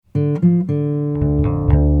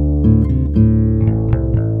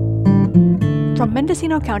From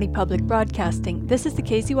Mendocino County Public Broadcasting, this is the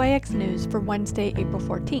KZYX News for Wednesday, April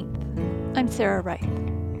 14th. I'm Sarah Wright.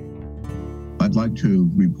 I'd like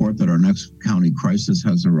to report that our next county crisis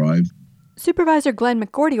has arrived. Supervisor Glenn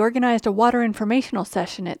McGordy organized a water informational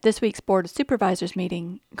session at this week's Board of Supervisors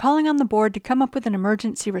meeting, calling on the board to come up with an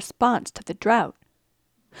emergency response to the drought.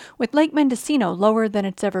 With Lake Mendocino lower than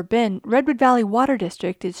it's ever been, Redwood Valley Water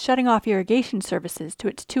District is shutting off irrigation services to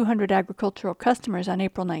its 200 agricultural customers on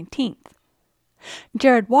April 19th.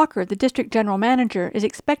 Jared Walker, the district general manager, is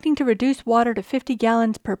expecting to reduce water to 50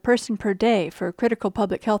 gallons per person per day for critical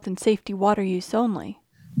public health and safety water use only.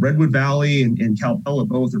 Redwood Valley and Calpella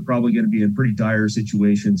both are probably going to be in pretty dire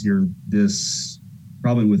situations here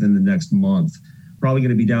probably within the next month. Probably going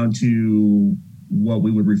to be down to what we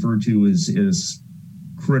would refer to as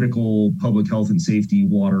critical public health and safety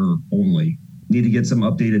water only. Need to get some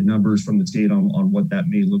updated numbers from the state on what that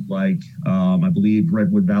may look like. I believe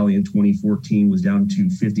Redwood Valley in 2014 was down to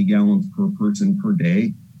 50 gallons per person per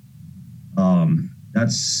day.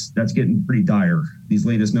 That's getting pretty dire. These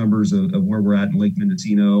latest numbers of where we're at in Lake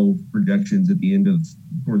Mendocino, projections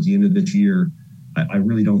towards the end of this year, I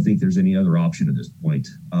really don't think there's any other option at this point.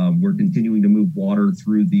 We're continuing to move water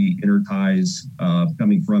through the interties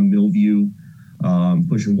coming from Millview,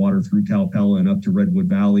 pushing water through Calpella and up to Redwood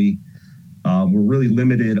Valley. We're really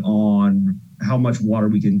limited on how much water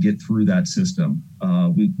we can get through that system.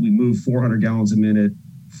 We move 400 gallons a minute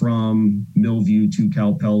from Millview to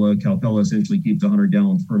Calpella. Calpella essentially keeps 100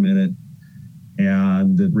 gallons per minute,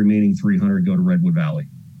 and the remaining 300 go to Redwood Valley.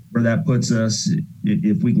 Where that puts us,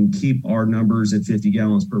 if we can keep our numbers at 50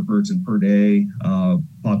 gallons per person per day,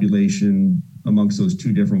 population amongst those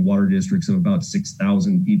two different water districts of about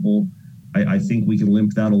 6,000 people, I think we can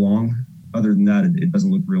limp that along. Other than that, it doesn't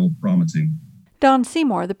look real promising. Don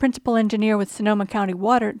Seymour, the principal engineer with Sonoma County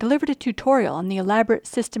Water, delivered a tutorial on the elaborate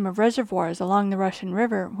system of reservoirs along the Russian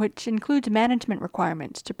River, which includes management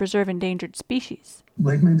requirements to preserve endangered species.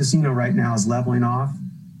 Lake Mendocino right now is leveling off.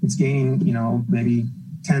 It's gaining, maybe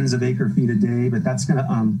tens of acre feet a day, but that's going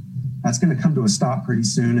to come to a stop pretty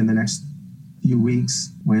soon in the next few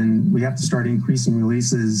weeks when we have to start increasing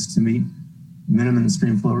releases to meet minimum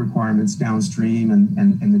stream flow requirements downstream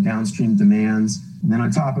and the downstream demands. And then on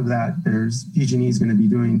top of that, PG&E is going to be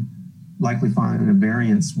likely filing a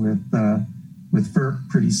variance with FERC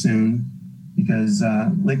pretty soon because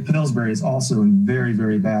Lake Pillsbury is also in very,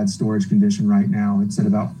 very bad storage condition right now. It's at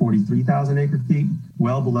about 43,000 acre feet,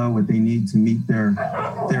 well below what they need to meet their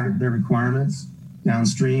requirements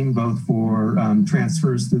downstream, both for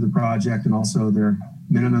transfers through the project and also their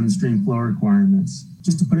minimum stream flow requirements.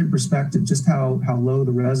 Just to put it in perspective, just how low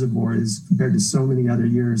the reservoir is compared to so many other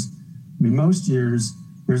years. I mean, most years,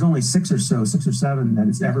 there's only 6 or 7 that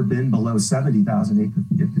it's ever been below 70,000 acre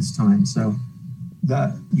feet at this time. So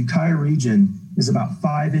the Ukiah region is about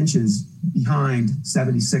 5 inches behind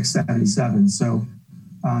 76, 77. So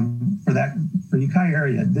for the Ukiah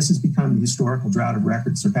area, this has become the historical drought of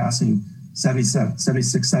record, surpassing 76,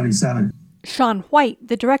 77. Sean White,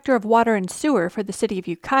 the director of water and sewer for the city of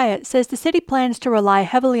Ukiah, says the city plans to rely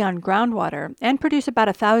heavily on groundwater and produce about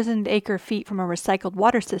 1,000 acre feet from a recycled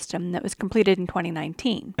water system that was completed in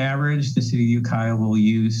 2019. On average, the city of Ukiah will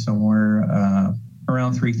use somewhere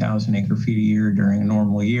around 3,000 acre feet a year during a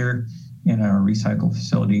normal year, and our recycle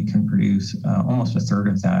facility can produce almost a third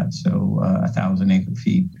of that, so 1,000 acre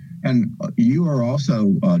feet. And you are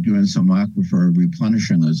also doing some aquifer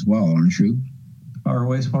replenishing as well, aren't you? Our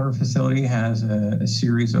wastewater facility has a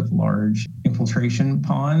series of large infiltration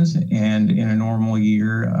ponds, and in a normal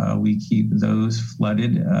year, we keep those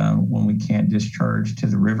flooded when we can't discharge to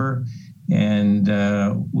the river. And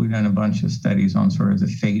we've done a bunch of studies on sort of the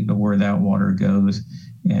fate of where that water goes,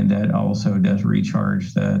 and that also does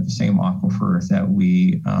recharge the same aquifer that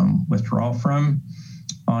we withdraw from.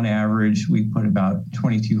 On average, we put about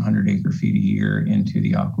 2,200 acre feet a year into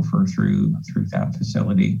the aquifer through that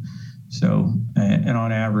facility. So, and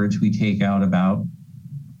on average, we take out about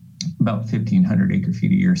 1,500 acre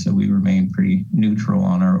feet a year. So we remain pretty neutral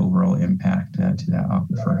on our overall impact to that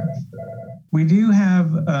aquifer. We do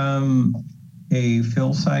have a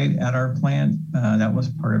fill site at our plant. That was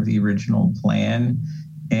part of the original plan.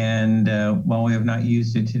 And while we have not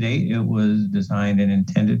used it to date, it was designed and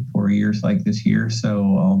intended for years like this year.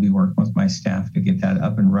 So I'll be working with my staff to get that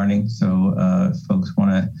up and running. So if folks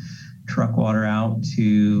want to truck water out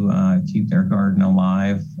to keep their garden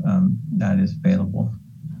alive, that is available.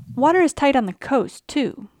 Water is tight on the coast,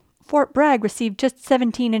 too. Fort Bragg received just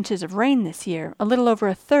 17 inches of rain this year, a little over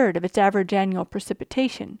a third of its average annual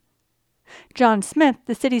precipitation. John Smith,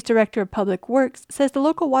 the city's director of public works, says the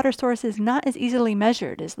local water source is not as easily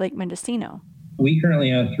measured as Lake Mendocino. We currently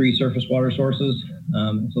have 3 surface water sources.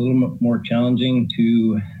 It's a little more challenging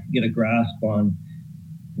to get a grasp on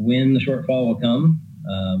when the shortfall will come.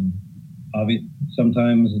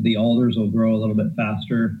 Sometimes the alders will grow a little bit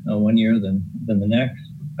faster one year than the next.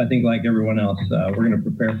 I think like everyone else, we're going to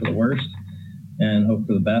prepare for the worst and hope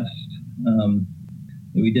for the best.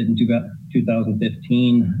 We did in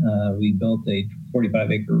 2015, we built a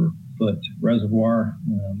 45 acre foot reservoir,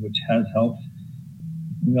 which has helped.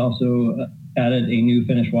 We also added a new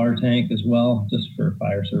finished water tank as well, just for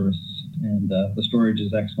fire service, and the storage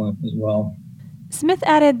is excellent as well. Smith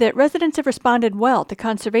added that residents have responded well to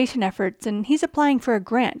conservation efforts, and he's applying for a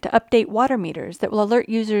grant to update water meters that will alert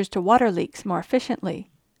users to water leaks more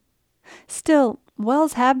efficiently. Still,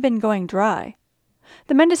 wells have been going dry.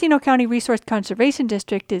 The Mendocino County Resource Conservation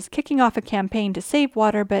District is kicking off a campaign to save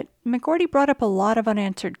water, but McGordy brought up a lot of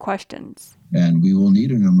unanswered questions. And we will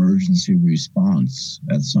need an emergency response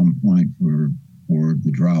at some point for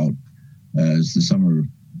the drought as the summer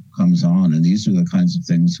comes on. And these are the kinds of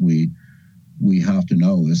things we have to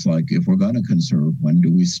know. It's like, if we're going to conserve, when do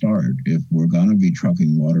we start? If we're going to be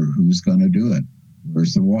trucking water, who's going to do it?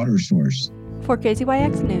 Where's the water source? For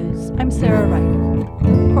KZYX News, I'm Sarah Wright.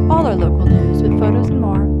 For all our local news with photos and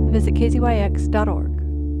more, visit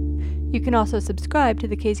kzyx.org. You can also subscribe to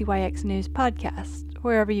the KZYX News podcast,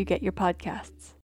 wherever you get your podcasts.